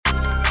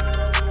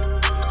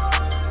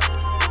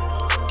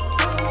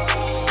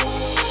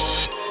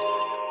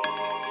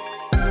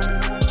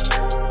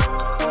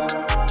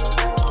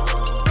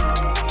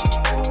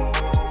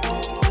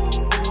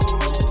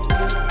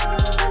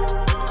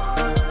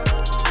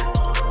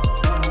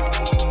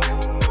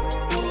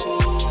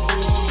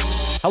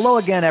Hello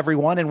again,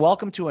 everyone, and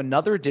welcome to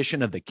another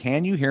edition of the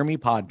Can You Hear Me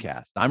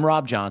podcast. I'm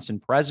Rob Johnson,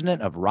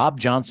 president of Rob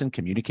Johnson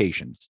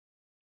Communications.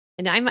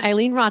 And I'm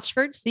Eileen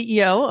Rochford,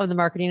 CEO of the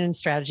marketing and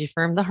strategy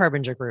firm, The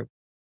Harbinger Group.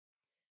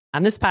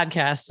 On this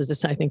podcast,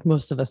 as I think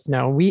most of us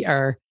know, we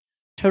are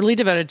totally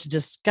devoted to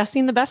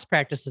discussing the best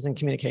practices in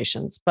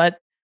communications, but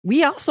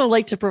we also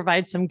like to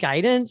provide some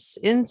guidance,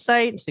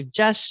 insight,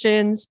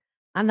 suggestions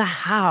on the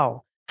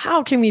how.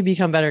 How can we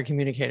become better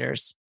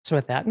communicators? So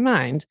with that in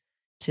mind,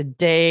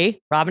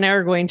 today, Rob and I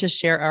are going to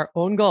share our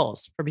own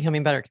goals for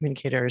becoming better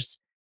communicators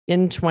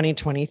in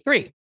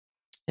 2023.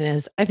 And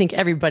as I think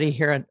everybody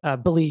here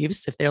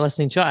believes, if they're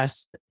listening to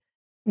us,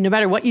 no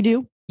matter what you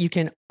do, you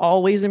can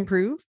always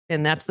improve.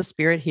 And that's the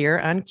spirit here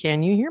on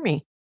Can You Hear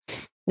Me?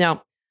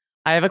 Now,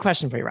 I have a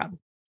question for you, Rob.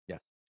 Yes.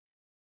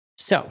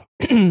 So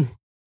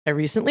I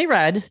recently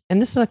read, and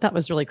this is what I thought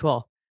was really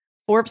cool.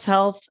 Forbes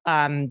Health,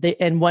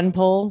 in one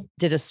poll,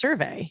 did a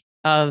survey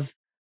of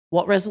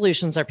what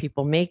resolutions are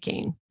people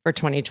making for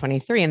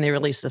 2023. And they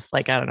released this,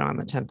 I don't know, on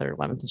the 10th or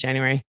 11th of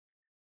January.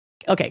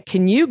 Okay.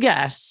 Can you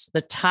guess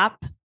the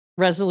top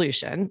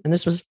resolution? And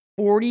this was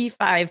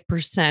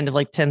 45%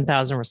 of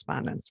 10,000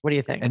 respondents. What do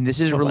you think? And this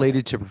is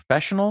related to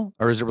professional,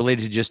 or is it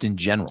related to just in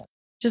general?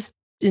 Just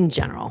in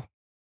general.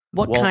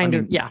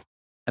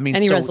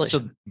 Any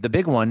resolution. So the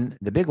big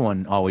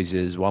one always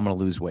is, well, I'm going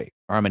to lose weight,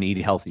 or I'm going to eat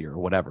healthier, or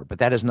whatever. But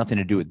that has nothing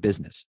to do with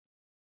business.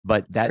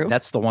 But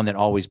that's the one that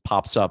always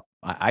pops up,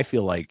 I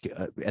feel like,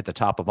 at the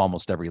top of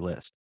almost every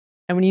list.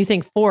 And when you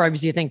think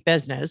Forbes, you think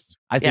business.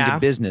 I think of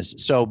business.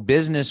 So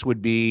business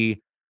would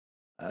be,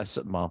 I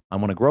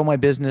want to grow my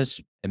business,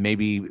 and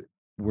maybe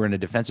we're in a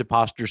defensive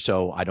posture,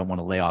 so I don't want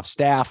to lay off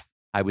staff.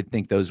 I would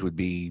think those would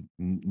be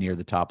near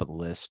the top of the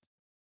list.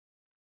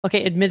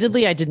 Okay.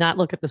 Admittedly, I did not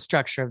look at the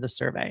structure of the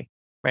survey,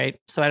 right?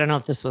 So I don't know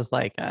if this was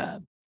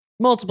a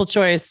multiple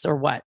choice or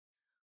what,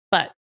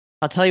 but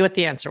I'll tell you what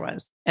the answer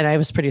was. And I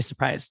was pretty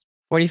surprised.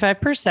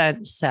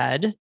 45%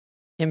 said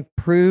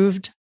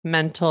improved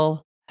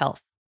mental health.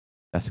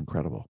 That's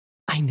incredible.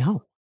 I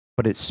know.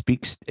 But it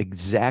speaks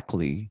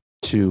exactly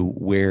to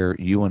where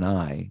you and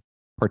I,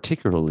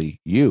 particularly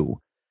you,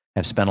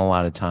 have spent a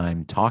lot of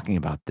time talking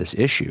about this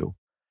issue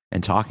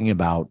and talking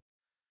about,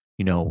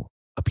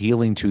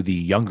 appealing to the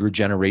younger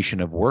generation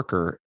of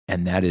worker.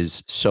 And that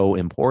is so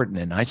important.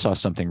 And I saw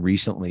something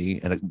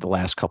recently in the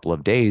last couple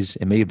of days,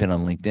 it may have been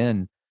on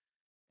LinkedIn,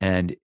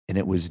 and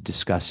it was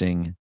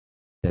discussing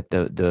that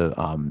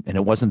and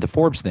it wasn't the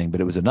Forbes thing, but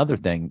it was another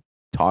thing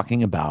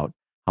talking about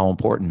how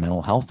important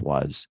mental health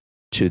was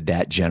to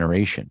that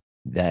generation.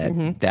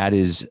 That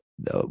is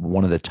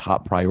one of the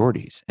top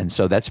priorities. And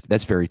so that's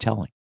very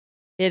telling.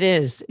 It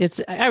is.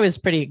 I was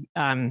pretty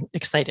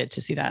excited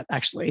to see that,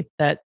 actually,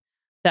 that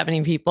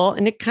many people,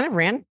 and it kind of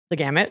ran the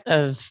gamut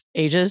of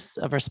ages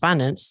of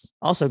respondents.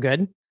 Also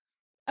good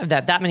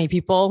that many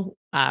people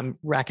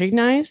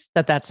recognize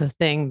that that's a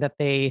thing that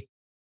they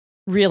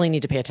really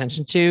need to pay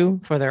attention to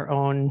for their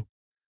own,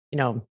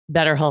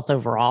 better health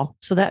overall.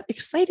 So that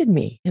excited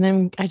me.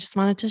 And I just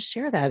wanted to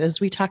share that as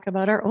we talk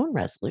about our own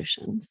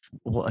resolutions.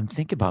 Well, and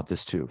think about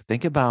this too.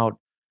 Think about,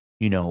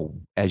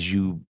 as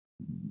you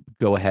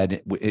go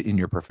ahead in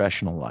your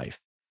professional life,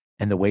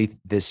 and the way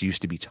this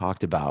used to be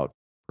talked about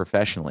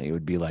professionally, it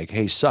would be like,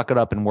 hey, suck it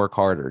up and work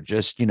harder.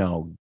 Just,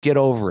 get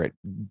over it.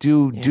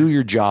 Do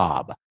your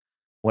job.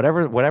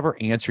 Whatever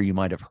answer you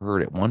might have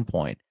heard at one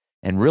point.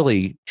 And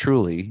really,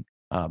 truly,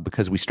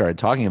 because we started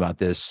talking about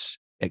this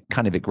at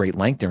great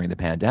length during the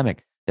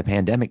pandemic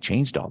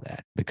changed all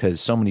that, because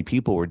so many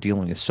people were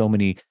dealing with so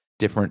many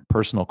different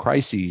personal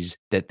crises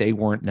that they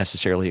weren't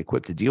necessarily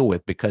equipped to deal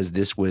with, because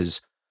this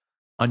was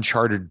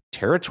uncharted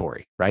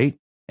territory, right?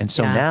 And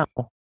so now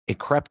it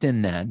crept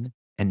in then,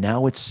 and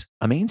now it's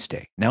a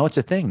mainstay. Now it's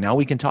a thing. Now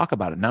we can talk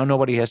about it. Now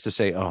nobody has to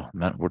say, oh,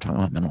 we're talking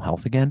about mental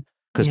health again,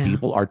 because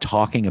people are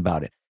talking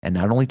about it. And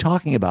not only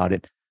talking about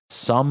it,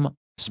 some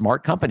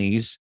smart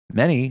companies,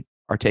 many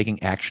are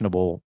taking action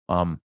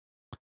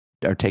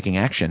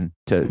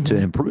to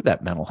improve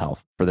that mental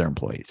health for their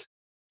employees.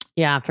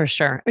 Yeah, for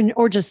sure.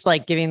 Or just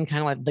giving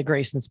the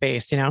grace and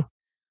space, and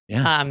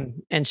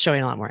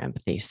showing a lot more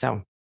empathy.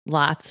 So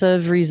lots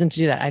of reason to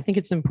do that. I think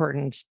it's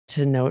important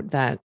to note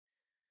that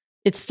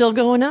it's still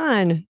going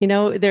on.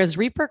 There's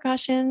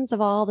repercussions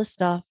of all the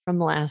stuff from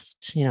the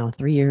last,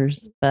 3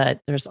 years, but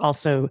there's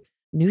also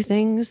new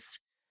things.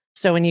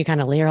 So when you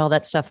layer all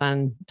that stuff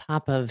on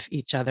top of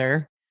each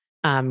other,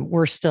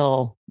 we're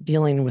still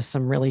dealing with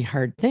some really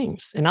hard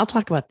things. And I'll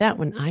talk about that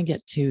when I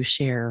get to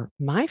share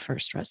my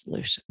first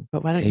resolution.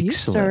 But why don't you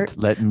start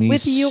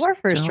with your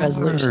first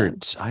resolution?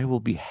 I will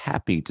be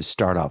happy to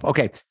start off.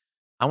 Okay.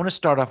 I want to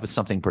start off with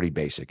something pretty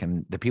basic.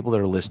 And the people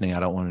that are listening,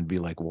 I don't want to be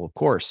like, well, of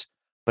course,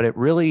 but it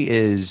really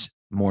is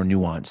more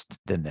nuanced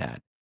than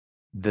that.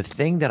 The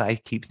thing that I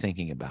keep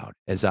thinking about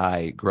as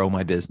I grow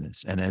my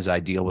business and as I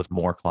deal with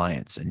more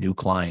clients and new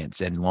clients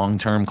and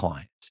long-term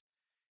clients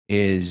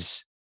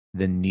is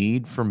the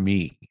need for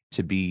me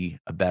to be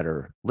a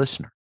better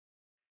listener.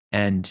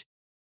 And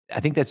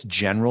I think that's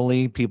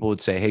generally, people would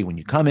say, hey, when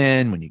you come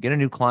in, when you get a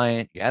new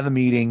client, you have a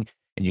meeting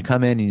and you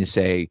come in and you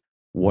say,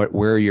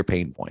 where are your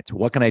pain points?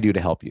 What can I do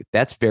to help you?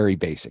 That's very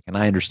basic. And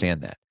I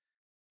understand that.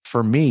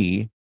 For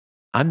me,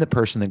 I'm the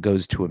person that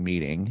goes to a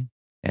meeting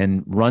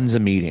and runs a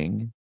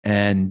meeting,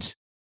 and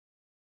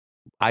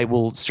I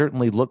will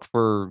certainly look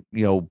for,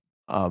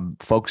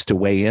 folks to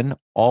weigh in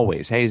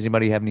always. Hey, does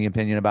anybody have any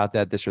opinion about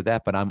that, this or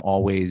that? But I'm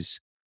always,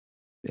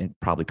 it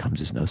probably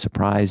comes as no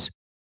surprise,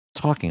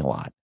 talking a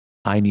lot.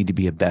 I need to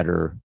be a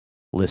better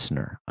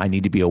listener. I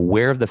need to be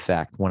aware of the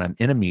fact when I'm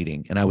in a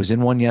meeting, and I was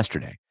in one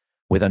yesterday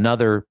with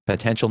another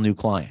potential new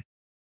client,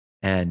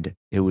 and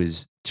it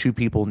was two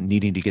people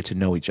needing to get to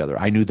know each other.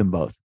 I knew them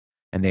both,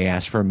 and they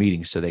asked for a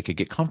meeting so they could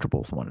get comfortable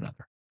with one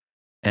another.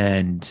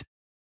 And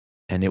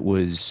it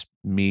was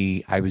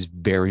me. I was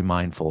very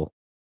mindful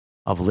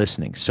of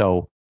listening.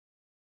 So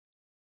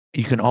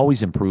you can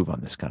always improve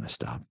on this kind of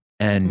stuff.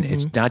 And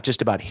it's not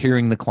just about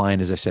hearing the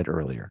client, as I said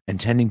earlier, and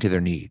tending to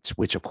their needs,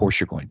 which of course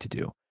you're going to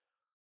do,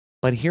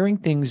 but hearing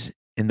things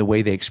in the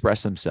way they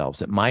express themselves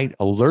that might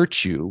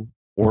alert you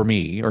or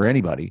me or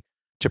anybody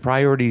to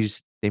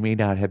priorities they may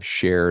not have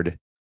shared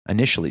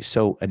initially.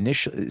 So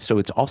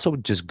it's also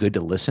just good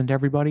to listen to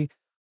everybody.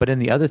 But in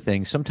the other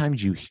thing,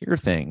 sometimes you hear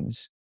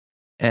things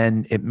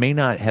and it may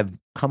not have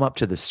come up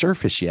to the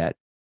surface yet,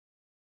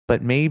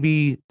 but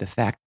maybe the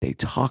fact they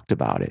talked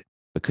about it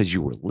because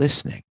you were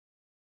listening,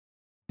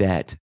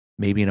 that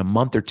maybe in a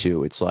month or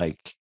two, it's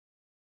like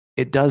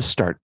it does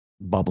start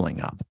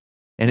bubbling up.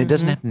 And it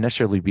doesn't have to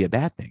necessarily be a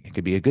bad thing. It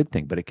could be a good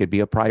thing, but it could be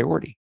a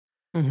priority.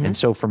 And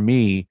so for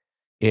me,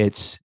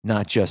 it's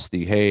not just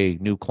the, hey,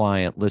 new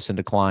client, listen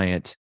to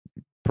client,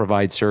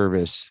 provide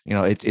service.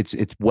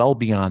 It's well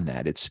beyond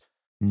that. It's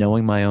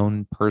knowing my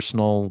own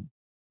personal,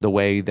 the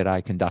way that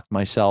I conduct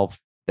myself,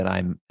 that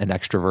I'm an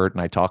extrovert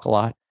and I talk a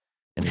lot.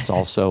 And it's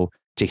also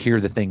to hear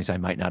the things I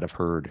might not have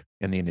heard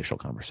in the initial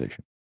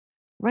conversation.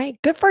 Right.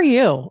 Good for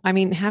you. I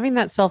mean, having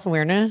that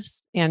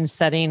self-awareness and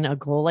setting a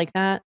goal like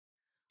that,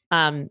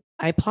 I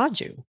applaud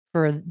you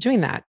for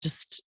doing that.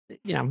 Just,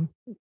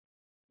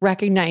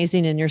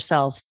 recognizing in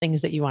yourself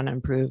things that you want to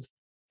improve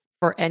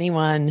for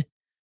anyone,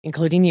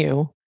 including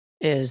you,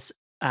 is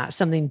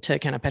something to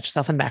kind of pat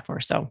yourself in the back for.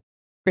 So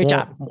great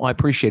job. Well, I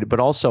appreciate it. But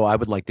also I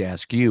would like to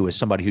ask you, as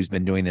somebody who's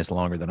been doing this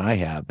longer than I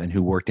have and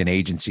who worked in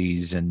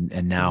agencies and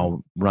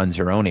now runs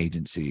her own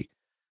agency,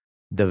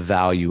 the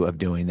value of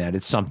doing that.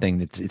 It's something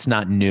it's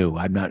not new.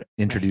 I'm not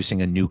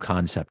introducing a new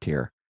concept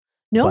here.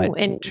 No, but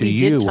and to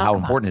you, how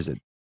important is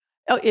it?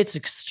 Oh, it's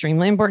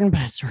extremely important,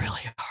 but it's really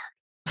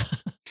hard.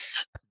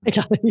 I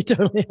gotta be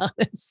totally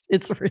honest.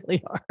 It's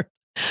really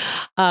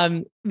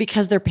hard.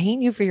 Because they're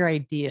paying you for your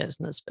ideas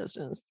in this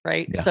business,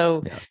 right? Yeah,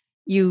 So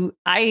yeah.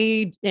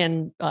 I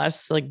and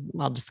us, like,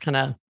 I'll just kind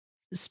of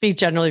speak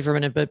generally for a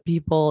minute, but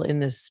people in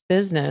this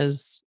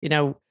business,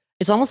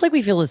 it's almost like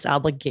we feel this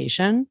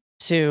obligation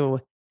to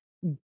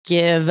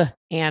give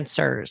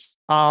answers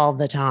all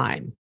the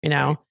time,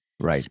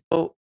 Right.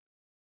 So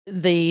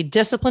the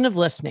discipline of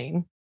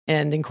listening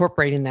and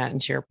incorporating that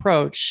into your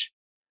approach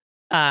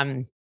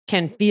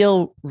can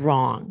feel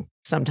wrong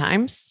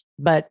sometimes,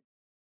 but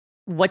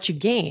what you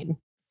gain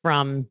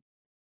from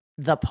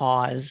the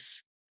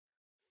pause,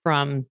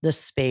 from the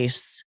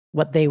space,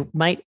 what they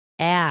might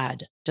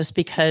add, just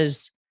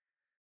because,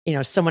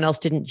 someone else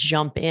didn't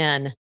jump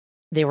in,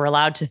 they were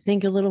allowed to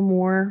think a little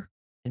more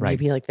and Right.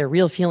 maybe like their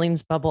real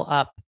feelings bubble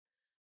up.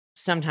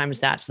 Sometimes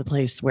that's the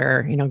place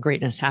where,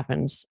 greatness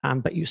happens.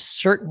 But you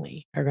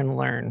certainly are going to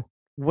learn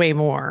way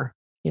more,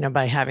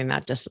 by having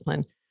that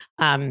discipline.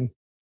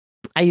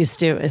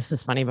 This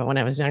is funny, but when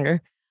I was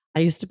younger, I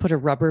used to put a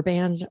rubber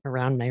band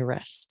around my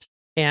wrist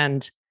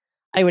and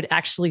I would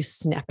actually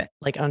snap it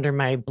like under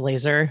my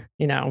blazer,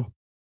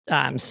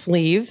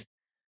 sleeve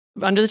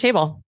under the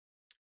table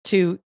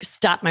to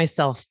stop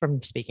myself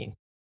from speaking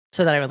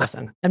so that I would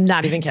listen. I'm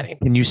not even kidding.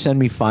 Can you send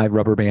me 5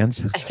 rubber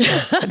bands?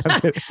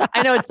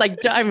 I know it's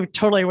like, I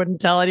totally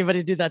wouldn't tell anybody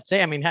to do that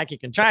today. I mean, heck, you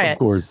can try it. Of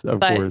course.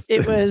 But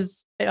it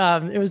was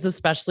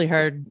especially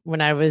hard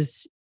when I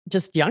was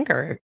just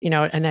younger,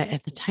 and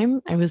at the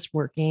time I was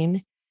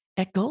working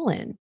at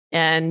Golan,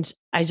 and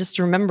I just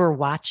remember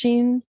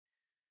watching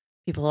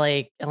people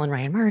like Ellen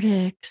Ryan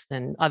Mardix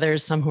and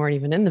others, some who aren't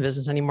even in the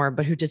business anymore,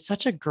 but who did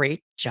such a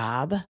great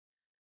job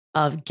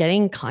of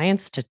getting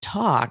clients to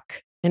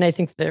talk. And I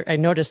think I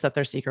noticed that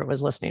their secret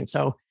was listening.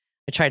 So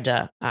I tried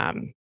to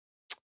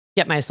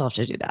get myself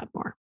to do that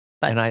more.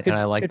 But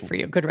I like, good for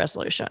you. Good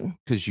resolution.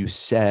 Because you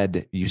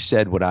said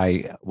what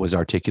I was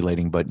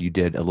articulating, but you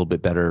did a little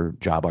bit better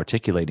job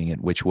articulating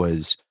it, which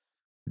was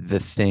the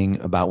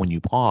thing about when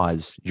you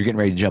pause, you're getting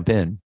ready to jump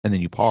in and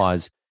then you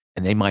pause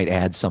and they might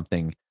add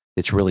something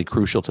that's really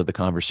crucial to the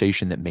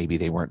conversation that maybe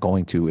they weren't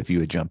going to if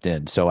you had jumped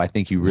in. So I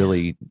think you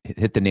really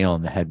hit the nail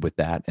on the head with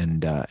that.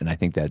 And I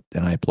think that,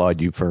 and I applaud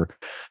you for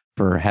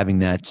having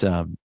that,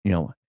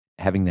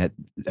 having that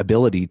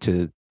ability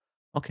to,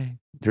 okay,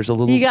 there's a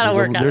little,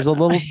 there's a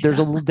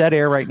little dead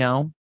air right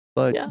now,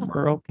 but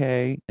we're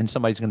okay. And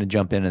somebody's going to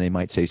jump in and they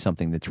might say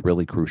something that's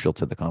really crucial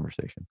to the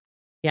conversation.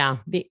 Yeah.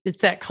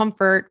 It's that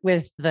comfort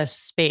with the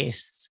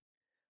space.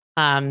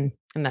 And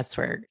that's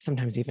where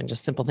sometimes even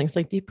just simple things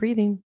like deep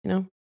breathing,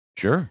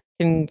 Sure.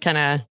 Can kind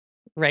of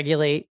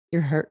regulate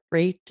your heart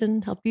rate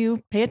and help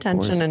you pay Of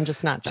attention course. and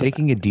just not jump in.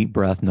 Taking a deep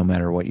breath no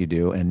matter what you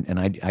do. And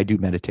I do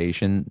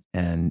meditation,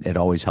 and it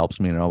always helps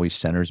me and it always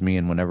centers me.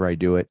 And whenever I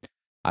do it,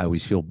 I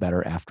always feel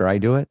better after I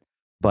do it.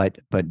 But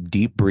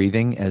deep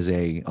breathing as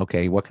a,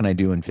 okay, what can I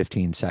do in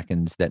 15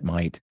 seconds that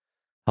might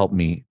help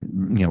me,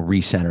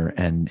 recenter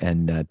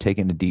and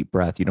taking a deep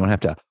breath. You No. don't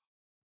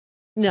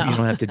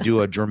have to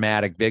do a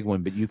dramatic big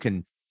one, but you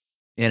can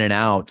in and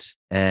out,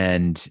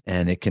 and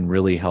it can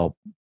really help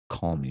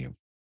calm you.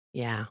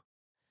 Yeah.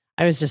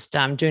 I was just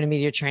doing a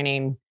media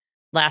training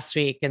last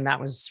week, and that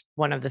was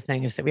one of the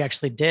things that we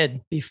actually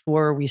did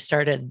before we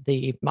started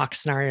the mock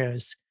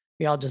scenarios.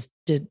 We all just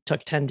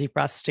took 10 deep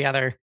breaths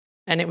together.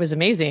 And it was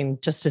amazing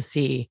just to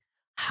see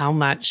how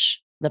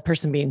much the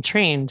person being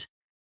trained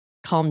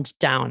calmed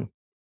down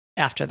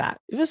after that.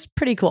 It was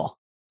pretty cool.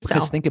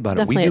 Because So think about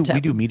it, we definitely a do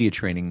we tip. do media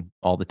training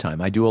all the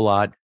time. I do a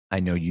lot. I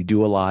know you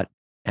do a lot,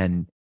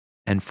 and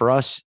for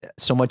us,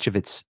 so much of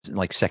it's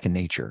like second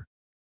nature.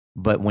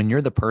 But when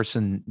you're the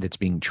person that's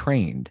being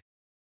trained,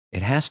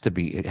 it has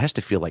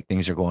to feel like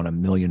things are going a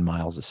million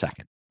miles a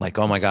second. Like,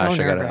 oh my So gosh,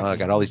 nerve I got all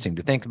wracking. these things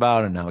to think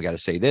about, and now I got to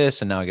say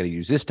this, and now I got to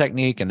use this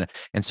technique, and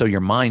so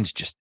your mind's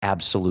just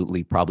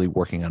absolutely probably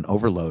working on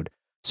overload.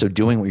 So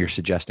doing what you're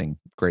suggesting,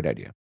 great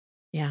idea.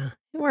 Yeah,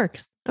 it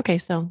works. Okay.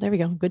 So there we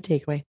go. Good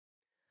takeaway.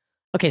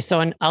 Okay.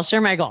 So, and I'll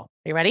share my goal. Are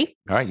you ready?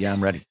 All right, yeah,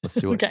 I'm ready. Let's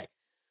do it. Okay.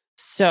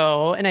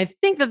 So, and I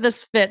think that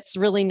this fits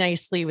really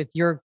nicely with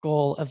your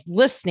goal of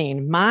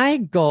listening. My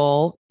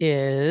goal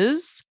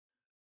is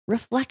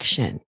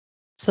reflection.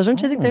 So,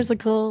 don't you think Oh, there's a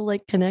cool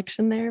like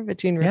connection there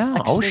between yeah.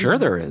 Oh, reflection sure,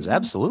 and there is. listening?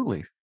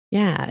 Absolutely.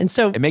 Yeah. And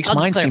so It makes I'll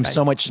just mine seem clarify.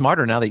 so much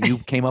smarter now that you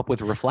came up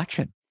with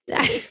reflection.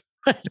 Right.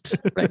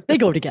 Right. They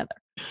go together.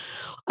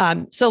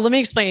 So let me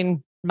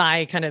explain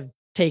my kind of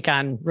take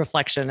on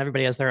reflection.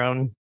 Everybody has their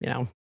own,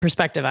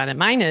 perspective on it.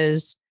 Mine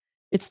is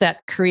it's that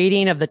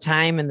creating of the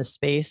time and the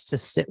space to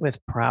sit with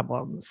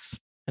problems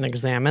and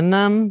examine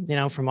them,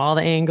 from all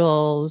the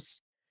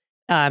angles.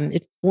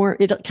 It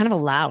kind of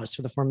allows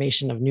for the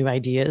formation of new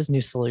ideas,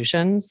 new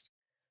solutions.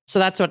 So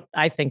that's what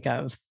I think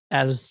of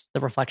as the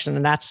reflection,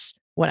 and that's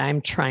what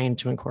I'm trying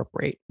to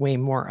incorporate way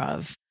more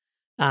of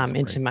That's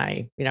into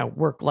great. my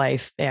work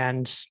life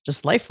and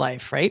just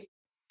life, right?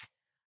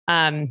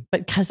 But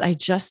because I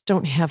just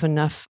don't have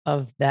enough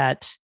of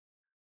that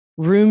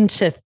room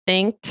to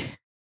think,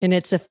 and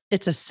it's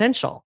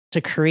essential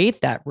to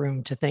create that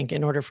room to think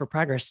in order for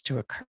progress to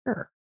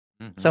occur.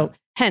 Hmm. So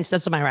hence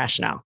that's my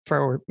rationale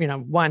for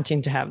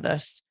wanting to have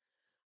this.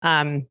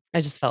 I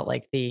just felt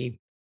like the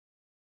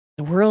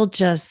world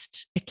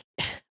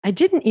I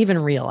didn't even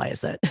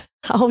realize it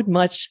how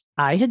much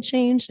I had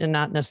changed, and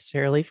not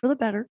necessarily for the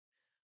better,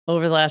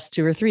 over the last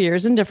 2 or 3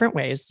 years in different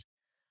ways.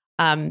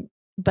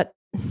 But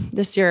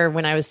this year,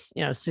 when I was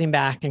sitting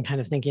back and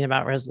kind of thinking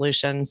about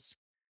resolutions,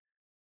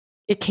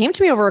 it came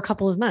to me over a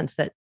couple of months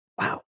that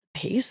wow, the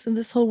pace of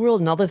this whole world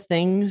and all the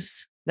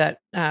things that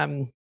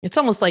it's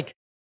almost like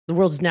the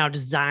world's now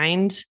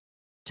designed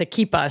to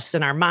keep us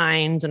in our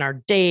minds and our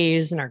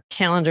days and our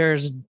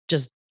calendars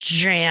just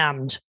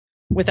jammed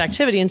with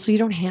activity. And so you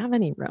don't have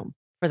any room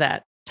for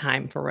that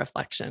time for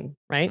reflection,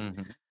 right?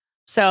 Hmm.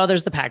 So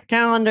there's the packed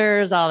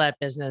calendars, all that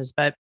business.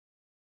 But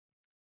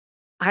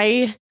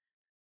I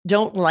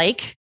don't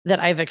like that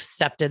I've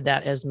accepted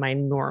that as my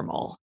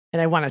normal.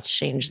 And I want to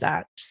change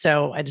that.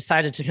 So I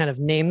decided to kind of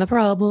name the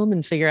problem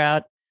and figure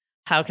out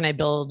how can I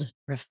build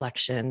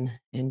reflection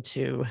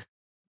into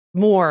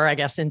more, I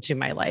guess, into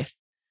my life.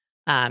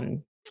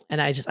 Um,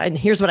 and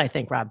here's what I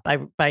think, Rob,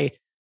 by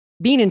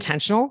being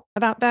intentional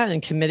about that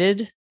and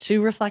committed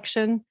to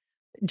reflection,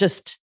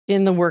 just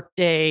in the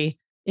workday,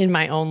 in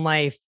my own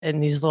life, in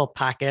these little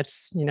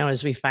pockets,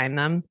 as we find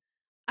them,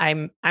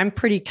 I'm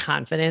pretty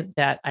confident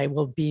that I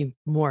will be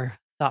more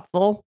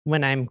thoughtful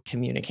when I'm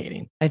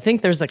communicating. I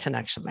think there's a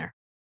connection there.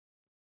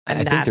 I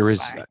And think there that's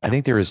is. why, I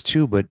think there is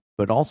too. But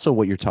also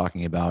what you're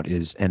talking about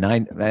is, and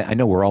I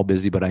know we're all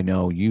busy, but I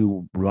know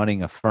you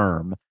running a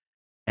firm,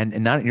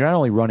 and not you're not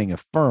only running a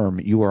firm,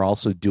 you are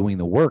also doing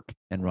the work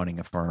and running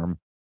a firm.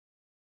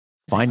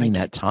 I Finding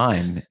like that it.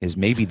 time is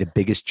maybe the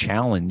biggest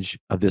challenge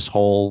of this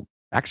whole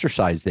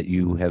exercise that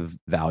you have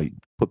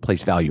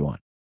place value on.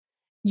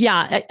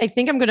 Yeah, I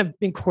think I'm going to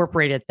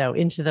incorporate it though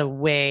into the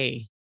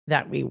way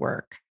that we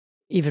work,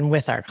 even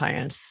with our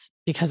clients,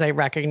 because I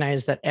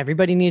recognize that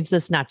everybody needs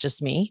this, not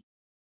just me.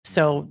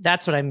 So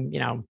that's what I'm,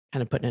 kind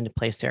of putting into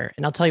place here.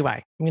 And I'll tell you why.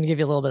 I'm going to give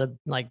you a little bit of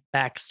like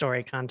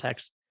backstory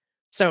context.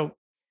 So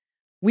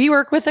we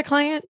work with a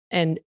client,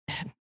 and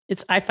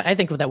I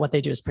think that what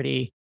they do is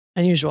pretty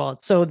unusual.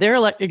 So their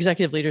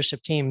executive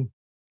leadership team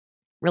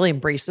really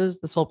embraces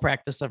this whole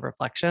practice of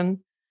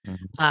reflection.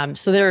 Mhm.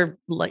 So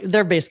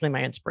they're basically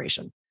my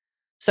inspiration.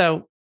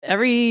 So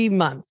every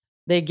month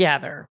they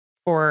gather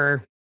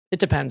for, it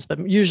depends,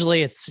 but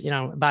usually it's,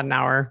 about an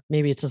hour,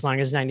 maybe it's as long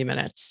as 90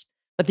 minutes.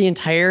 But the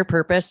entire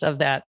purpose of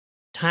that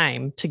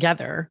time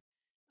together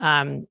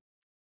um,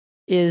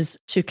 is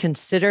to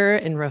consider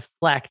and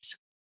reflect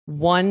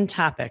one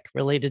topic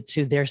related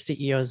to their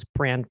CEO's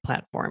brand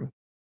platform.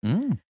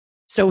 Mm.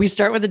 So we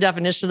start with the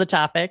definition of the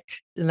topic,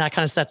 and that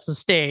kind of sets the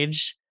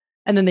stage.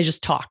 And then they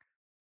just talk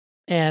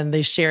and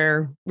they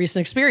share recent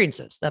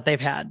experiences that they've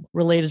had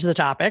related to the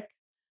topic.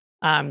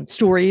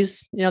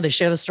 Stories, they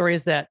share the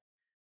stories that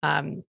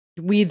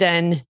we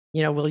then,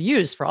 will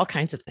use for all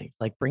kinds of things,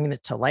 like bringing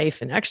it to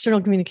life in external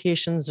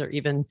communications or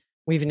even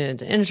weaving it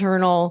into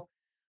internal.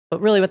 But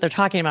really what they're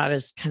talking about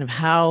is kind of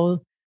how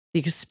the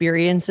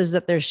experiences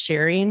that they're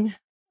sharing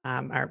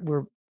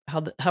were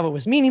how it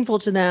was meaningful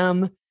to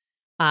them.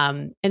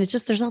 And it's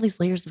just, there's all these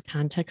layers of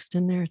context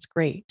in there. It's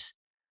great.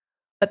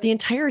 But the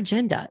entire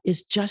agenda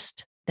is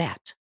just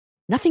that,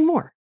 nothing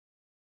more.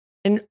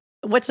 And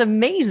what's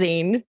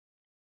amazing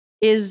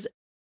is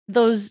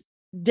those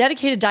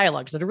dedicated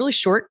dialogues that are really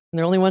short and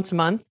they're only once a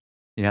month.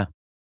 Yeah.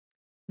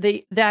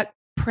 That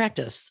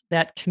practice,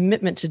 that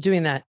commitment to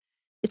doing that,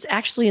 it's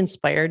actually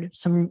inspired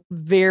some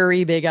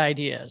very big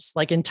ideas,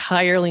 like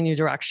entirely new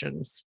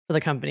directions for the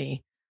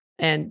company.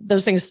 And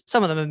those things,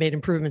 some of them have made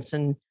improvements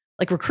in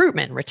like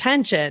recruitment,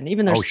 retention,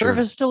 even their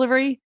service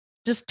delivery,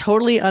 just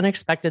totally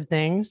unexpected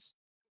things.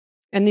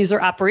 And these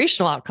are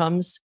operational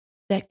outcomes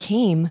that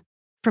came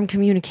from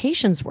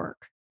communications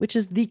work, which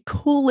is the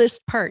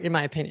coolest part, in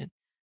my opinion,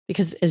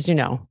 because as you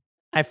know,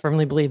 I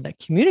firmly believe that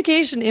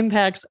communication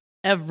impacts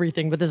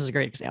everything, but this is a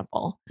great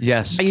example.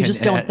 Yes. But you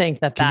just don't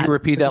think that. Can you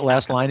repeat that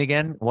last line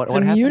again? What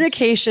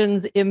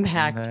communications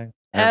impact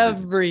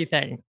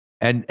everything.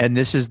 And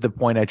this is the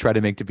point I try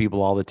to make to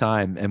people all the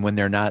time. And when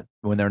they're not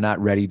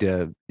ready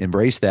to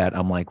embrace that,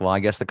 I'm like, well, I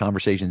guess the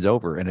conversation's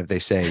over. And if they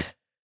say,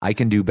 I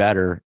can do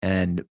better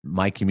and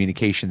my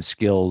communication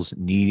skills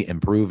need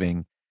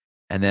improving,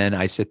 and then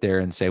I sit there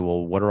and say,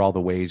 well, what are all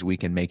the ways we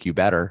can make you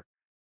better?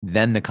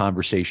 Then the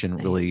conversation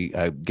really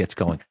gets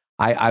going.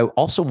 I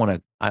also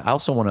want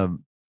to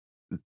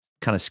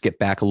kind of skip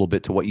back a little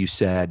bit to what you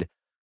said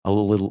a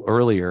little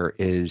earlier,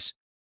 is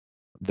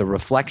the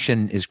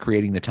reflection is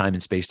creating the time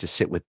and space to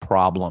sit with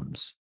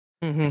problems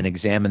and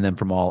examine them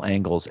from all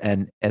angles.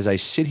 And as I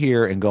sit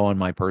here and go on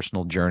my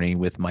personal journey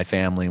with my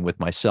family and with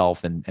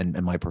myself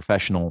and my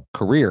professional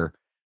career,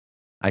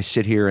 I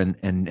sit here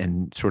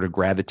and sort of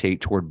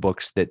gravitate toward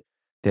books that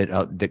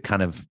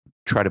kind of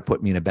try to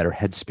put me in a better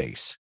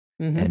headspace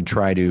and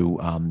try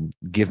to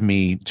give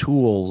me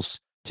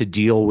tools to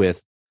deal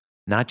with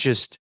not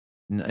just,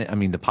 I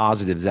mean, the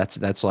positives.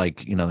 That's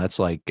like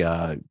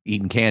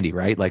eating candy,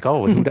 right? Like,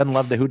 oh, who doesn't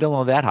love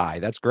that high?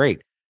 That's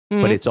great.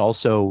 But it's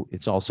also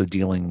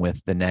dealing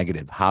with the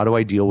negative. How do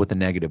I deal with the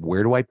negative?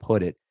 Where do I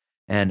put it?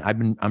 And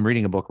I'm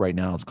reading a book right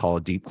now. It's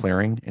called Deep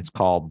Clearing. It's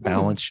called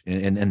Balance,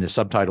 and the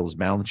subtitle is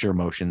Balance Your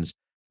Emotions,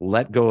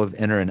 Let Go of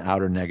Inner and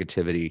Outer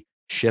Negativity,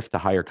 Shift to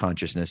Higher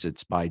Consciousness.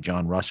 It's by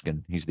John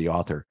Ruskin. He's the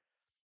author.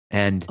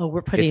 And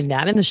we're putting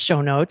that in the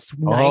show notes.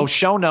 Nice. Oh,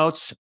 show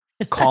notes.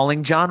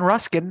 Calling John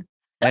Ruskin.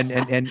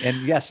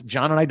 And yes,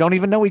 John and I don't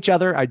even know each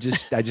other. I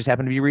just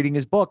happen to be reading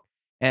his book.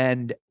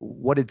 And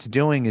what it's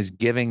doing is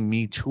giving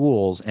me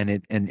tools.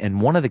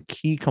 And one of the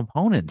key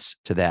components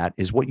to that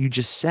is what you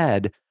just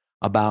said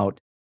about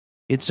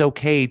it's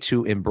okay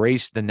to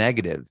embrace the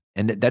negative.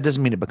 And that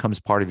doesn't mean it becomes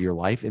part of your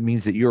life. It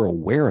means that you're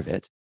aware of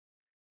it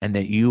and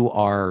that you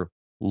are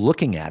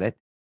looking at it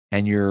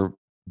and you're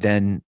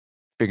then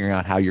figuring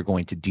out how you're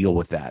going to deal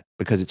with that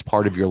because it's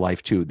part of your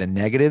life too. The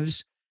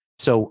negatives.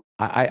 So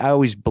I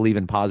always believe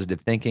in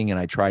positive thinking, and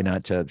I try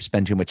not to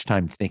spend too much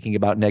time thinking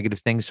about negative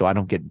things so I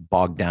don't get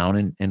bogged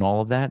down in all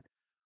of that.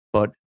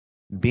 But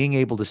being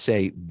able to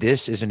say,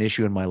 this is an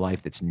issue in my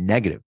life that's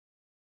negative,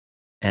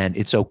 and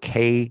it's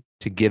okay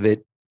to give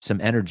it some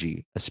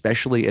energy,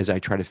 especially as I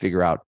try to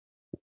figure out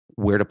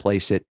where to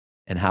place it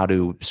and how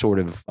to sort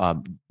of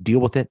deal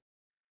with it.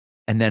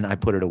 And then I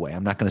put it away.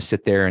 I'm not going to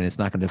sit there and it's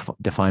not going to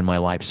define my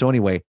life. So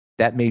anyway,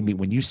 that made me,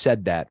 when you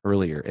said that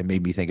earlier, it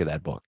made me think of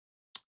that book.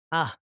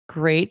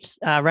 Great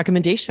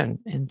recommendation.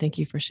 And thank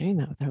you for sharing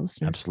that with our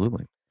listeners.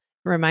 Absolutely.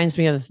 It reminds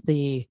me of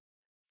the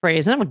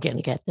phrase, and I'm going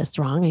to get this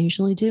wrong. I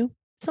usually do.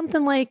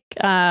 Something like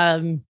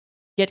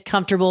get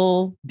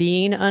comfortable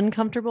being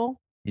uncomfortable.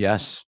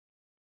 Yes.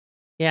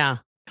 Yeah.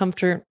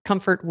 Comfort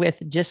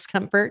with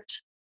discomfort.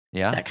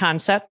 Yeah. That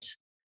concept.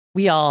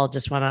 We all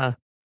just want to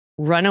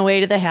run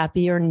away to the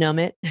happy or numb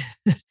it.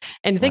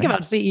 And think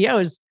about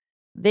CEOs,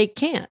 they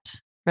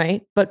can't.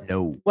 Right. But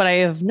what I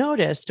have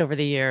noticed over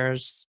the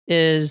years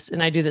is,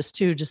 and I do this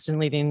too, just in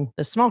leading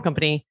the small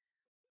company,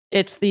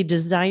 it's the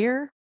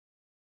desire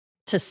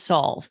to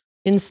solve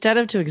instead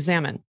of to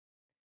examine.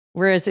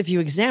 Whereas if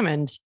you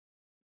examined,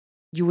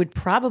 you would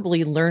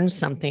probably learn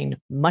something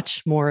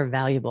much more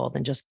valuable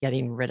than just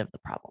getting rid of the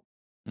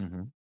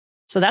problem.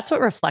 So that's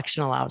what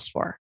reflection allows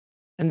for.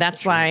 And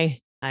that's why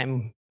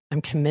I'm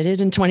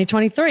committed in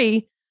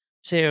 2023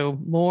 to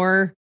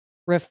more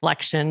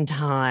reflection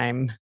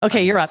time.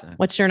 Okay, you're up.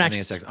 What's your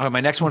next?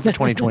 My next one for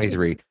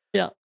 2023.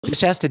 Yeah.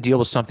 This has to deal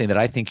with something that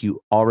I think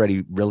you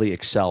already really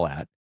excel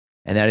at,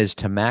 and that is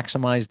to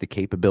maximize the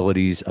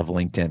capabilities of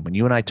LinkedIn. When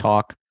you and I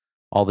talk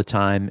all the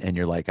time and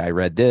you're like, I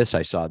read this,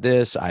 I saw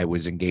this, I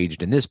was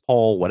engaged in this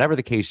poll, whatever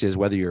the case is,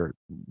 whether you're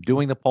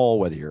doing the poll,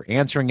 whether you're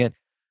answering it,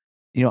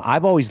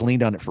 I've always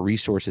leaned on it for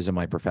resources in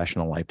my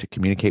professional life to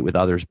communicate with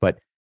others, but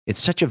it's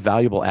such a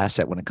valuable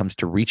asset when it comes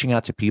to reaching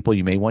out to people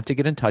you may want to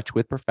get in touch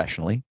with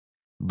professionally.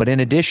 But in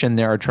addition,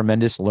 there are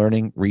tremendous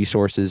learning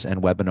resources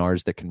and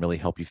webinars that can really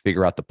help you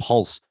figure out the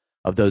pulse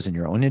of those in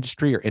your own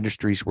industry or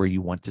industries where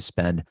you want to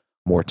spend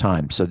more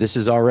time. So this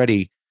is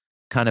already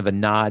kind of a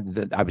nod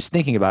that I was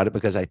thinking about it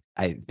because I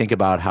think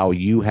about how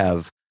you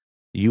have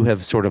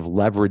sort of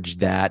leveraged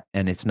that.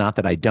 And it's not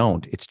that I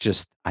don't, it's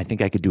just, I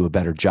think I could do a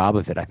better job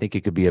of it. I think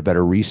it could be a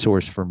better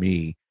resource for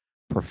me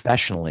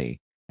professionally.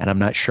 And I'm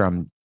not sure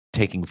I'm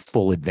taking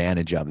full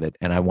advantage of it.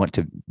 And I want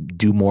to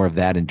do more of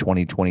that in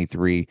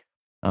 2023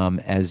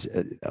 as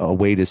a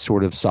way to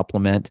sort of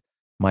supplement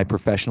my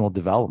professional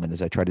development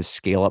as I try to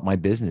scale up my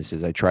business,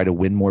 as I try to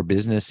win more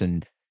business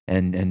and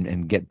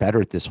get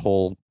better at this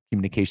whole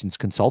communications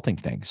consulting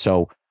thing.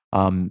 So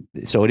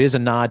it is a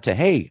nod to,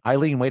 hey,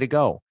 Eileen, way to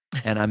go.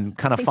 And I'm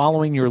kind of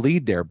following your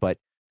lead there, but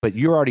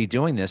you're already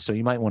doing this. So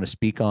you might want to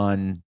speak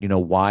on,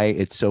 why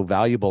it's so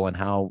valuable and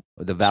how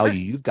the value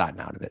you've gotten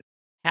out of it.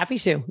 Happy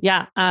to.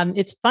 Yeah.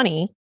 It's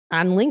funny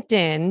on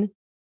LinkedIn,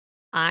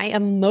 I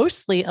am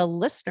mostly a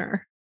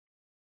listener.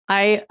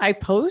 I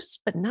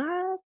post, but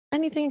not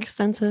anything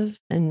extensive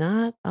and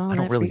not all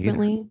that really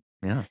frequently.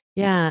 Either.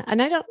 Yeah.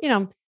 And I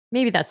don't,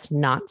 maybe that's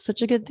not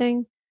such a good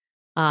thing.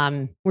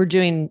 We're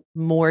doing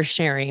more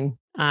sharing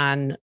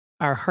on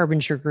our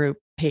Harbinger group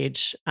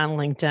page on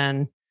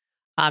LinkedIn.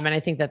 And I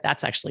think that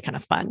that's actually kind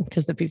of fun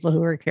because the people who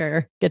work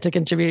here get to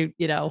contribute,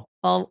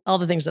 all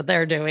the things that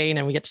they're doing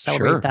and we get to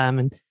celebrate them.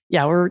 And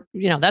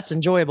that's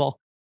enjoyable.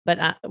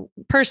 But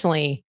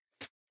personally,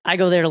 I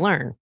go there to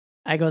learn.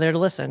 I go there to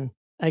listen.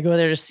 I go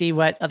there to see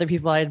what other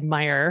people I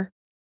admire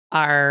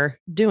are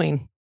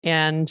doing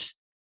and,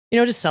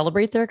 to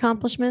celebrate their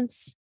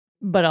accomplishments,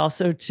 but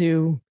also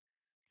to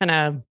kind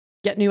of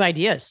get new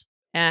ideas.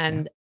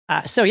 And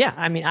I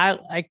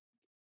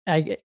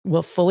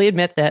will fully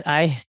admit that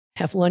I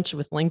have lunch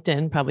with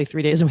LinkedIn probably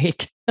 3 days a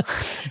week.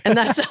 And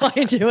that's how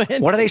I do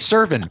it. What are they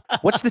serving?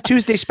 What's the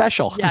Tuesday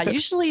special? Yeah,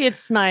 usually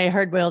it's my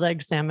hard-boiled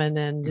egg salmon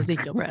and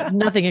Ezekiel bread.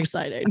 Nothing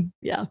exciting.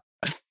 Yeah.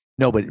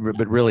 No, but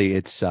really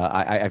it's,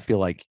 I feel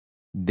like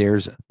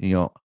there's,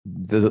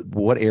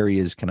 what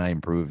areas can I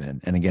improve in?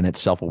 And again,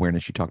 it's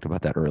self-awareness. You talked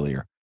about that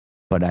earlier,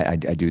 but I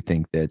do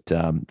think that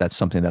that's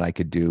something that I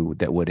could do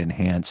that would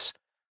enhance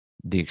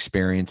the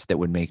experience, that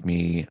would make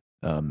me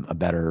a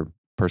better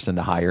person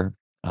to hire,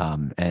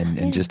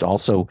 and just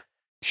also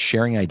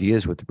sharing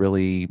ideas with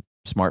really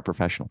smart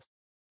professionals.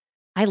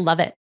 I love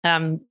it.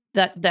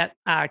 That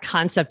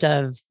concept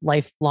of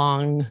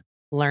lifelong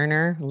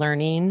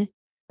learning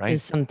right.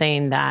 is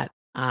something that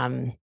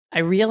I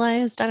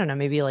realized, I don't know,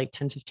 maybe like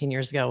 10, 15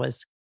 years ago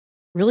was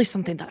really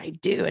something that I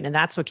do. And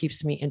that's what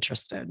keeps me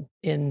interested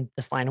in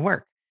this line of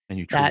work. And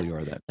you truly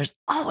are that. There's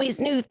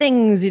always new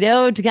things,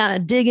 to kind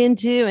of dig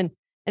into. And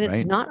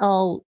it's not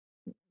all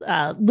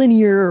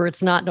linear or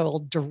it's not all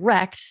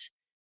direct.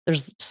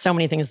 There's so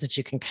many things that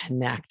you can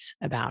connect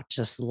about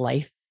just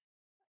life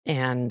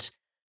and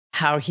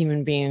how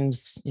human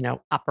beings,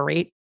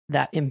 operate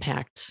that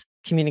impact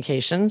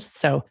communications.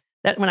 So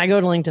that when I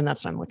go to LinkedIn,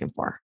 that's what I'm looking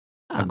for.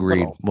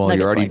 Agreed. Well,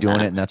 you're already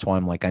doing it, and that's why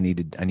I'm like, I need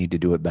to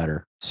do it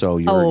better. So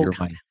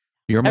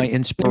you're my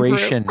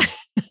inspiration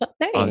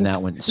on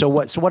that one. So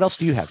what else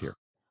do you have here?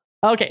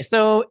 Okay,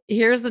 so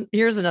here's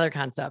another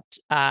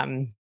concept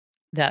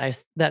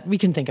that we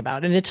can think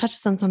about, and it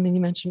touches on something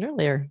you mentioned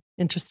earlier.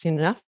 Interesting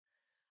enough,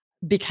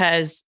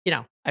 because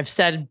I've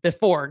said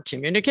before,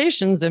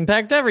 communications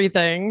impact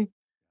everything.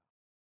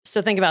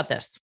 So think about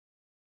this: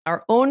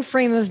 our own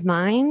frame of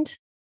mind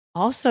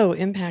also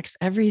impacts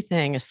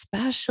everything,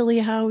 especially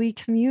how we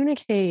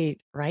communicate,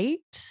 right?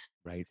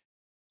 Right.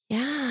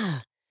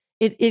 Yeah.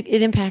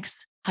 It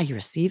impacts how you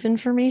receive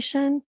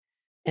information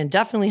and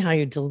definitely how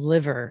you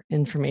deliver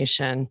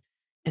information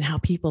and how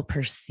people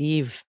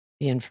perceive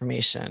the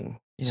information,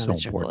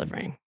 that you're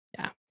delivering.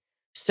 Yeah.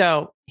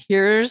 So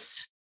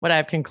here's what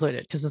I've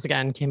concluded, because this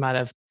again came out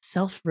of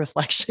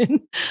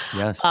self-reflection.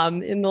 Yes.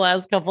 In the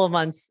last couple of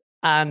months.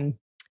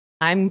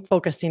 I'm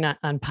focusing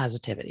on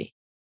positivity.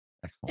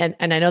 And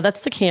I know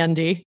that's the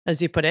candy,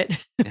 as you put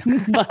it.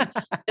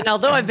 And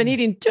although I've been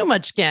eating too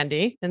much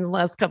candy in the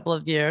last couple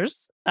of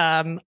years,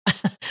 I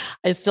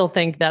still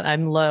think that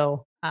I'm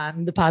low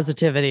on the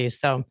positivity.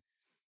 So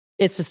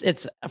it's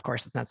of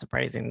course, it's not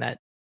surprising that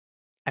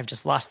I've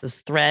just lost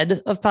this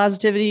thread of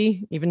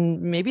positivity,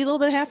 even maybe a little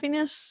bit of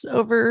happiness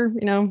over,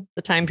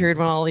 the time period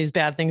when all these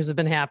bad things have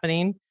been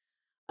happening.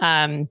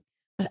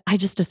 But I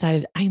just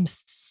decided I'm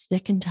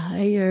sick and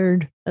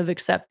tired of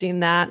accepting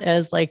that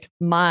as like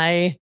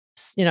my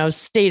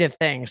state of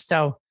things.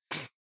 So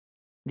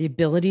the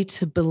ability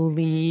to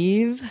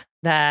believe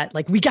that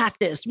like, we got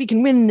this, we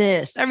can win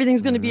this,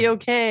 everything's going to be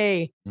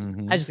okay.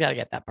 I just got to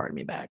get that part of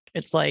me back.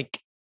 It's like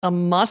a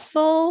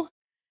muscle.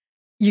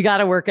 You got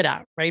to work it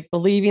out, right?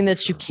 Believing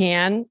that you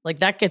can, like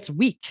that gets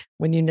weak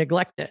when you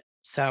neglect it.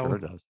 So sure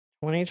it does.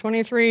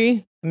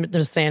 2023, I'm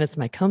just saying it's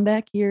my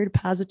comeback year to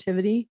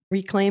positivity,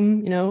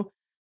 reclaim,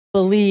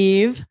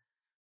 believe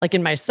like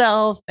in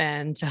myself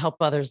and to help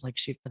others like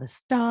shoot for the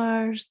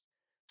stars.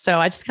 So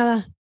I just kind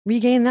of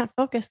regain that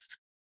focus.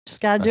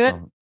 Just got to do it.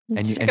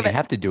 And you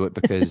have to do it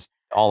because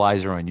all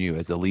eyes are on you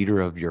as the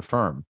leader of your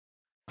firm.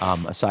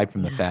 Aside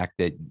from the fact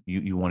that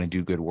you want to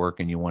do good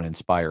work and you want to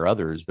inspire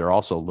others, they're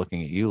also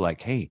looking at you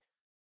like, hey,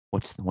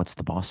 what's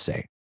the boss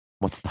say?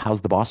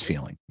 How's the boss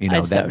feeling?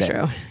 That's so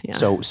true.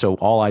 Yeah. So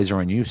all eyes are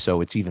on you. So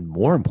it's even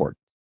more important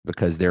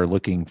because they're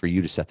looking for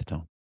you to set the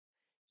tone.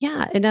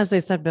 Yeah. And as I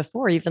said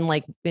before, even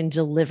like in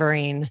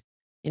delivering,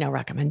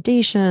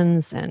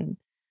 recommendations and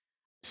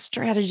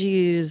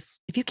strategies,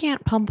 if you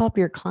can't pump up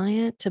your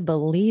client to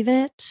believe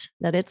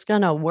that it's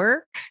going to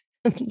work,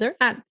 they're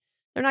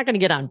not going to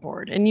get on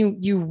board. And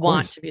you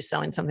want to be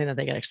selling something that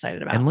they get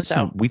excited about. And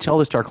listen, we tell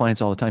this to our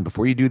clients all the time.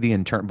 Before you do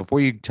before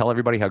you tell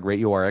everybody how great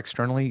you are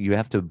externally, you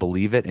have to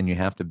believe it and you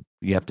have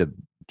to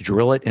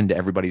drill it into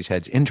everybody's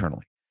heads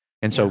internally.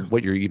 And so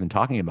what you're even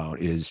talking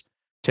about is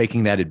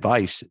taking that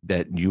advice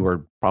that you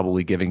are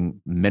probably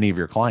giving many of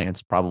your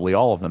clients, probably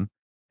all of them,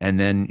 and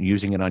then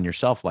using it on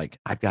yourself. Like,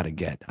 I've got to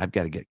get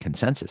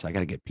consensus. I got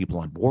to get people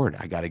on board.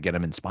 I got to get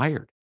them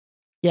inspired.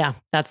 Yeah,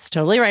 that's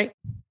totally right.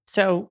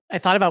 So I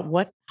thought about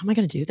how am I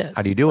going to do this?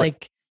 How do you do it?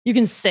 Like, you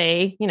can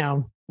say,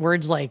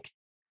 words like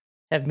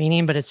have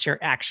meaning, but it's your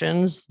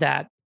actions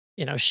that,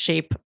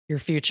 shape your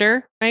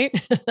future, right?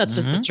 That's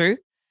just the truth.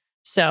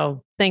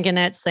 So thinking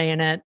it,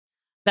 saying it,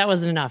 that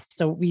wasn't enough.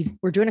 So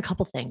we're doing a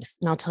couple things,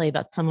 and I'll tell you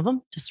about some of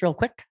them just real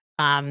quick.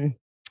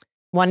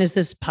 One is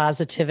this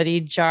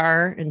positivity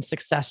jar and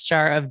success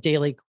jar of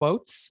daily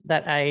quotes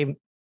that I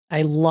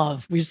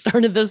love. We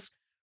started this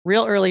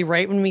real early,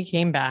 right when we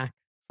came back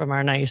from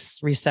our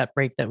nice reset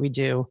break that we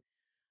do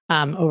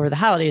over the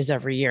holidays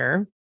every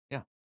year.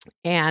 Yeah.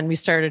 And we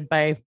started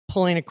by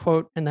pulling a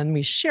quote and then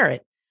we share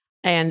it.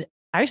 And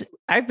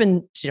I've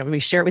been, we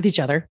share it with each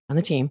other on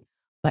the team,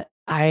 but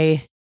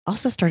I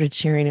also started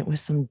sharing it with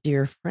some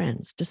dear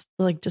friends, just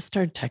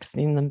started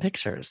texting them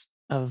pictures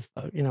of,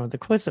 the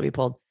quotes that we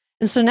pulled.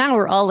 And so now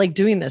we're all like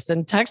doing this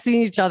and texting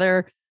each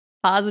other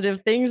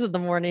positive things in the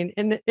morning,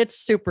 and it's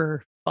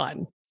super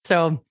fun.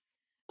 So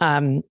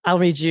I'll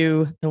read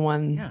you the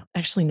one. Yeah.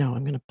 Actually, no,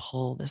 I'm going to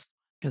pull this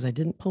because I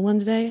didn't pull one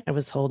today. I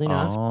was holding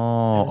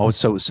off.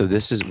 So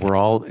we're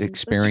all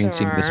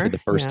experiencing this for the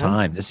first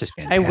time. This is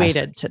fantastic. I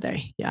waited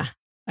today. Yeah.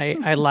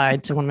 I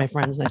lied to one of my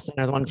friends and I sent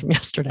her the one from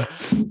yesterday.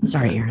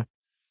 Sorry,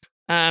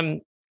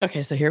 Erin.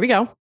 Okay, so here we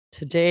go.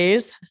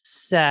 Today's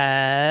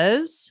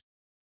says,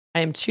 I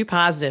am too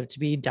positive to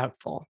be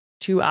doubtful,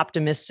 too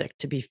optimistic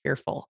to be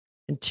fearful,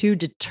 and too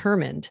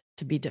determined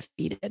to be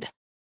defeated.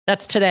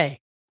 That's today.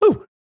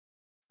 Woo.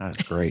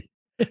 That's great.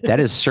 That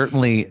is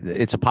certainly,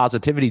 it's a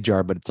positivity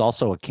jar, but it's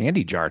also a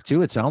candy jar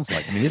too. It sounds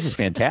like, this is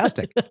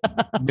fantastic.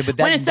 But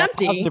when it's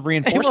empty, positive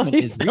reinforcement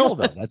is real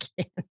though. That's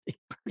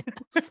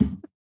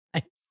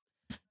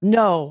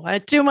no,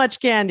 too much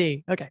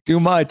candy. Okay. Too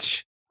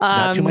much.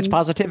 Not too much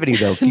positivity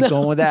though. Keep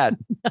going with that.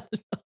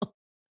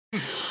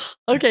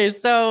 Okay.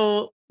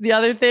 So the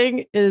other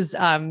thing is,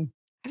 I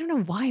don't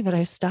know why, but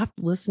I stopped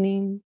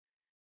listening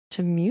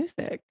to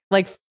music,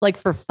 like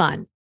for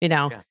fun,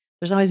 Yeah.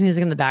 There's always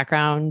music in the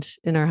background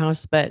in our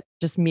house, but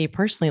just me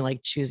personally,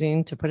 like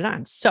choosing to put it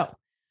on. So,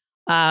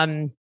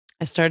 I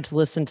started to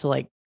listen to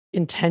like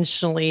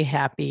intentionally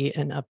happy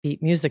and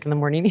upbeat music in the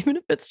morning, even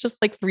if it's just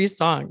like 3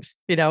 songs,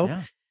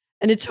 Yeah.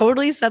 And it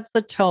totally sets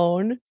the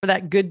tone for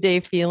that good day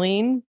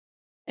feeling.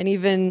 And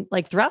even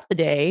like throughout the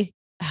day,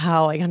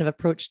 how I kind of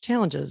approach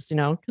challenges,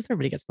 because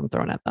everybody gets them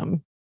thrown at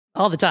them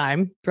all the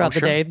time throughout the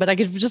day. But I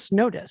could just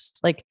notice,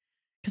 like,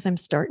 because I'm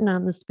starting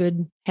on this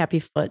good happy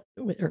foot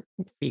or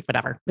feet,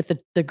 whatever, with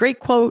the great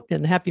quote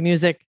and the happy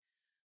music.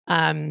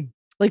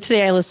 Like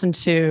today, I listened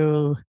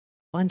to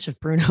a bunch of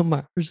Bruno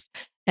Mars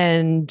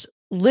and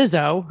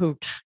Lizzo, who,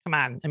 come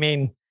on,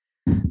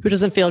 who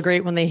doesn't feel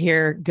great when they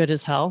hear Good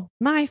as Hell?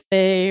 My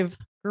fave.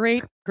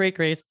 Great, great,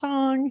 great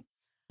song.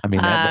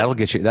 That'll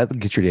get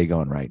your day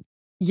going, right?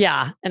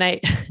 Yeah. And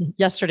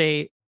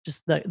yesterday,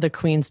 just the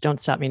Queen's Don't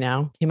Stop Me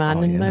Now came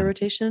on in my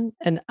rotation.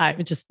 And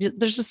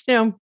there's just,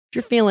 if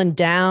you're feeling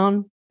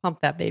down, pump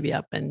that baby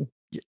up and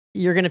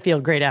you're going to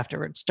feel great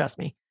afterwards. Trust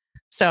me.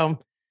 So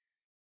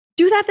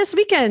do that this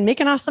weekend, make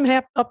an awesome,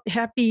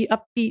 happy,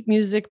 upbeat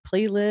music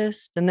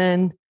playlist. And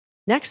then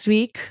next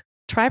week,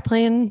 try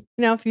playing,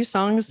 a few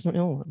songs, in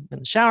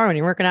the shower, when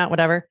you're working out,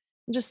 whatever,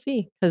 and just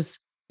see, because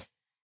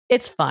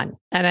it's fun.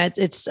 And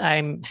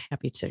I'm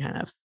happy to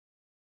kind of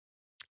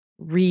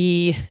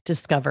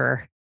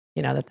rediscover,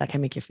 that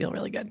can make you feel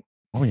really good.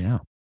 Oh yeah.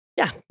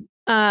 Yeah.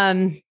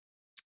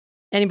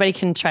 Anybody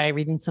can try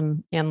reading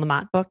some Anne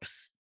Lamott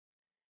books.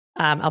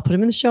 I'll put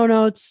them in the show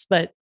notes,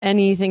 but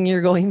anything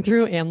you're going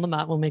through, Anne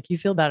Lamott will make you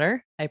feel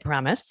better. I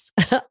promise.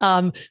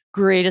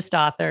 Greatest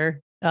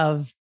author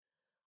of,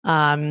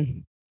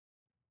 I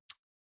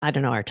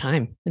don't know, our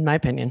time, in my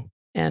opinion.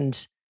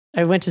 And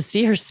I went to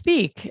see her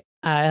speak.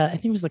 I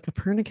think it was the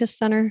Copernicus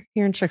Center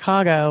here in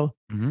Chicago.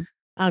 Mm-hmm.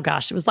 Oh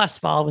gosh, it was last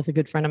fall with a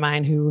good friend of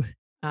mine who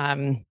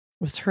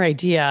was her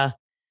idea.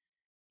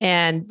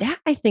 And that,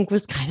 I think,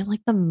 was kind of like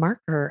the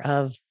marker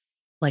of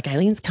like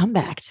Eileen's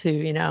comeback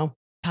to,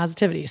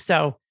 positivity.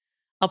 So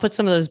I'll put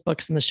some of those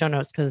books in the show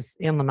notes because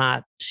Anne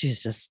Lamott,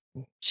 she's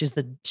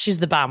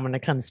the bomb when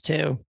it comes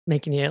to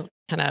making you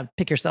kind of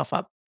pick yourself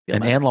up.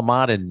 And Anne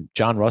Lamott and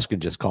John Ruskin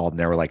just called and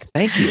they were like,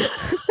 thank you.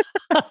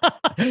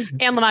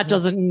 Anne Lamott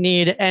doesn't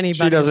need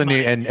anybody. She doesn't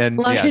need, and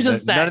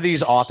none of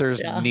these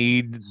authors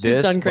need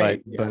this, done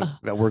great.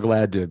 But we're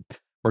glad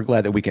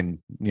that we can,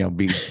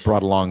 be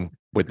brought along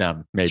with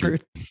them. Maybe.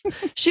 Truth.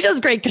 She does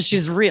great because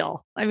she's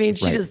real. I mean,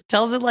 she just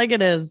tells it like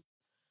it is.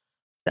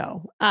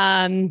 So,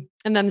 and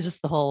then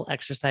just the whole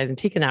exercise and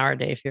take an hour a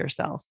day for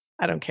yourself.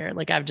 I don't care.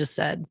 Like I've just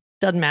said,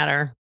 doesn't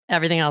matter.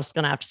 Everything else is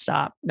going to have to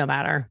stop no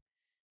matter.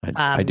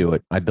 I do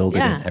it. I build it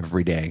in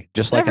every day,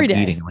 just like I'm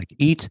eating, like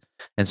eat.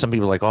 And some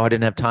people are like, oh, I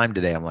didn't have time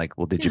today. I'm like,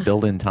 well, did you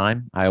build in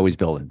time? I always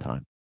build in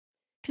time.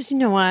 Because you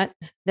know what?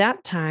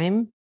 That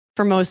time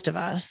for most of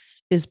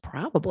us is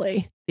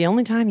probably the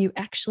only time you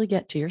actually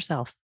get to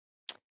yourself.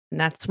 And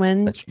that's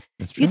when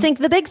you think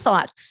the big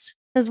thoughts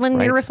is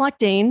when you're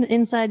reflecting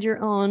inside your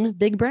own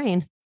big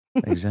brain.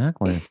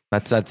 Exactly.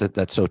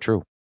 That's so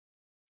true.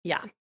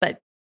 Yeah. But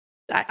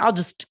I'll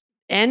just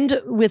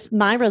end with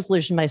my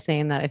resolution by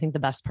saying that I think the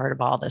best part of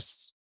all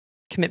this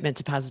commitment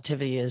to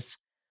positivity is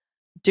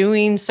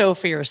doing so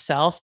for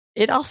yourself.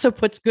 It also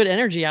puts good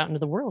energy out into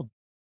the world.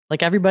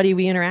 Like everybody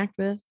we interact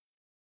with,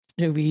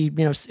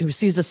 who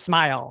sees a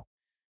smile,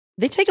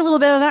 they take a little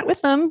bit of that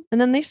with them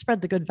and then they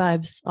spread the good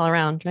vibes all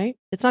around, right?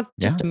 It's not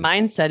just a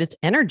mindset, it's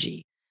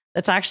energy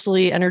that's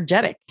actually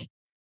energetic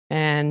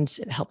and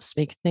it helps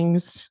make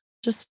things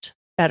just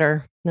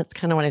better. And that's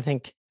kind of what I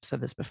think. I've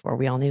said this before.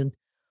 We all need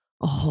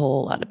a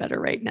whole lot of better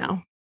right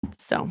now.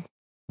 So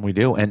we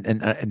do. And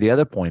the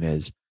other point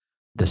is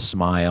the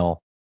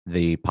smile,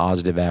 the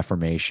positive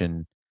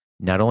affirmation.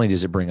 Not only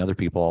does it bring other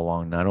people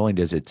along, not only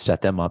does it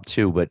set them up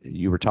too, but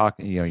you were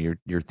talking,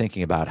 you're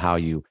thinking about how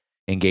you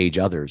engage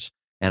others.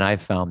 And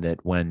I've found that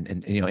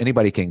when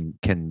anybody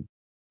can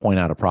point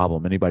out a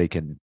problem, anybody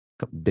can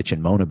bitch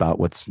and moan about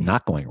what's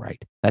not going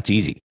right. That's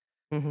easy.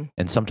 Mm-hmm.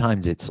 And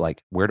sometimes it's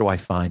like, where do I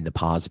find the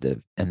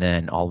positive? And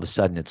then all of a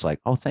sudden it's like,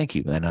 oh, thank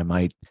you. And I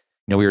might,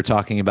 we were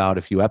talking about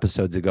a few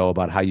episodes ago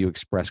about how you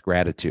express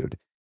gratitude,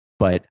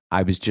 but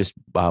I was just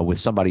with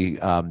somebody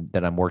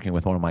that I'm working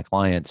with, one of my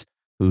clients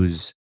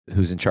who's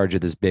in charge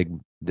of this big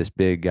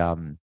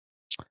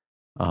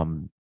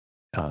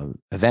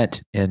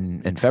event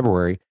in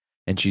February.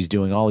 And she's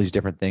doing all these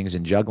different things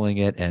and juggling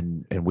it.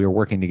 And we were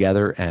working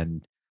together.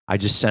 And I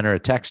just sent her a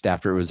text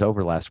after it was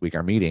over last week,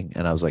 our meeting.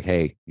 And I was like,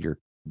 hey, you're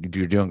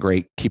doing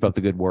great. Keep up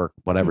the good work,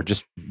 whatever,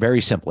 just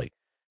very simply.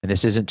 And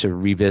this isn't to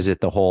revisit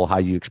the whole how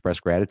you express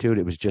gratitude.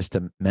 It was just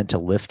meant to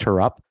lift her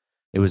up.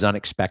 It was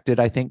unexpected,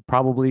 I think,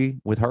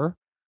 probably with her.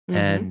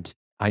 Mm-hmm.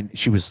 And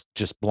she was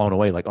just blown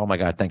away, like, oh my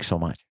God, thanks so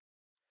much.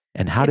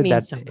 And how did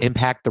that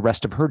impact the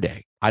rest of her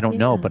day? I don't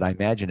know, but I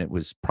imagine it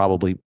was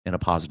probably in a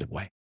positive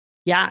way.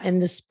 Yeah.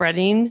 And the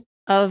spreading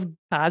of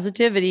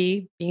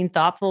positivity, being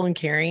thoughtful and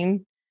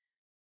caring,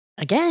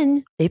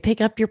 again, they pick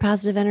up your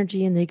positive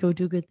energy and they go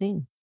do good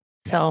things.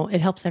 So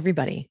it helps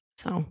everybody.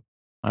 So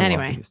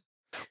anyway.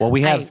 Well,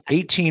 we have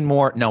 18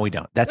 more. No, we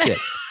don't. That's it.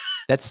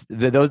 That's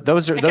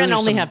those are. I can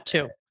only have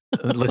 2.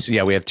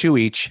 Listen, we have 2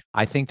 each.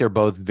 I think they're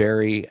both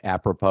very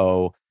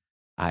apropos.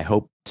 I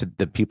hope to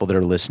the people that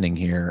are listening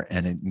here,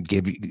 and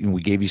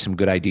we gave you some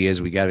good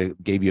ideas. We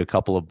gave you a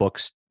couple of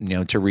books,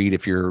 to read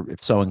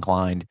if so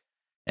inclined,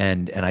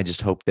 and I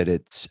just hope that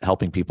it's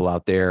helping people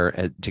out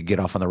there to get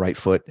off on the right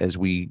foot as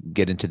we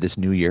get into this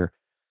new year.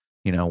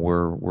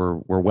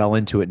 We're well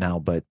into it now,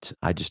 but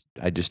I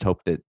just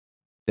hope that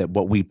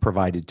what we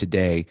provided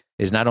today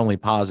is not only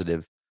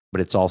positive,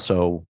 but it's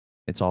also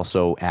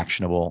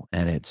actionable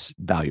and it's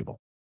valuable.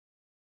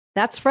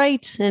 That's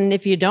right. And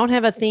if you don't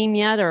have a theme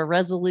yet or a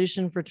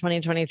resolution for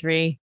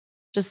 2023,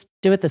 just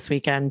do it this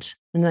weekend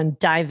and then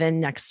dive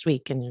in next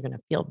week and you're going to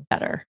feel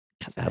better.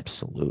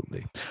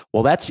 Absolutely.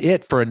 Well, that's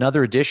it for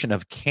another edition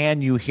of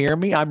Can You Hear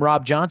Me? I'm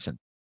Rob Johnson.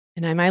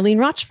 And I'm Eileen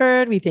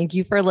Rochford. We thank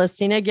you for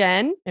listening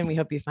again. And we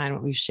hope you find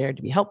what we've shared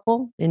to be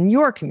helpful in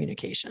your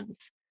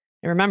communications.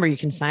 And remember, you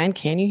can find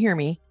Can You Hear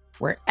Me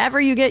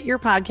wherever you get your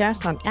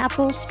podcasts on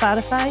Apple,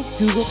 Spotify,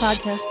 Google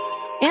Podcasts,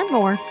 and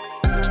more.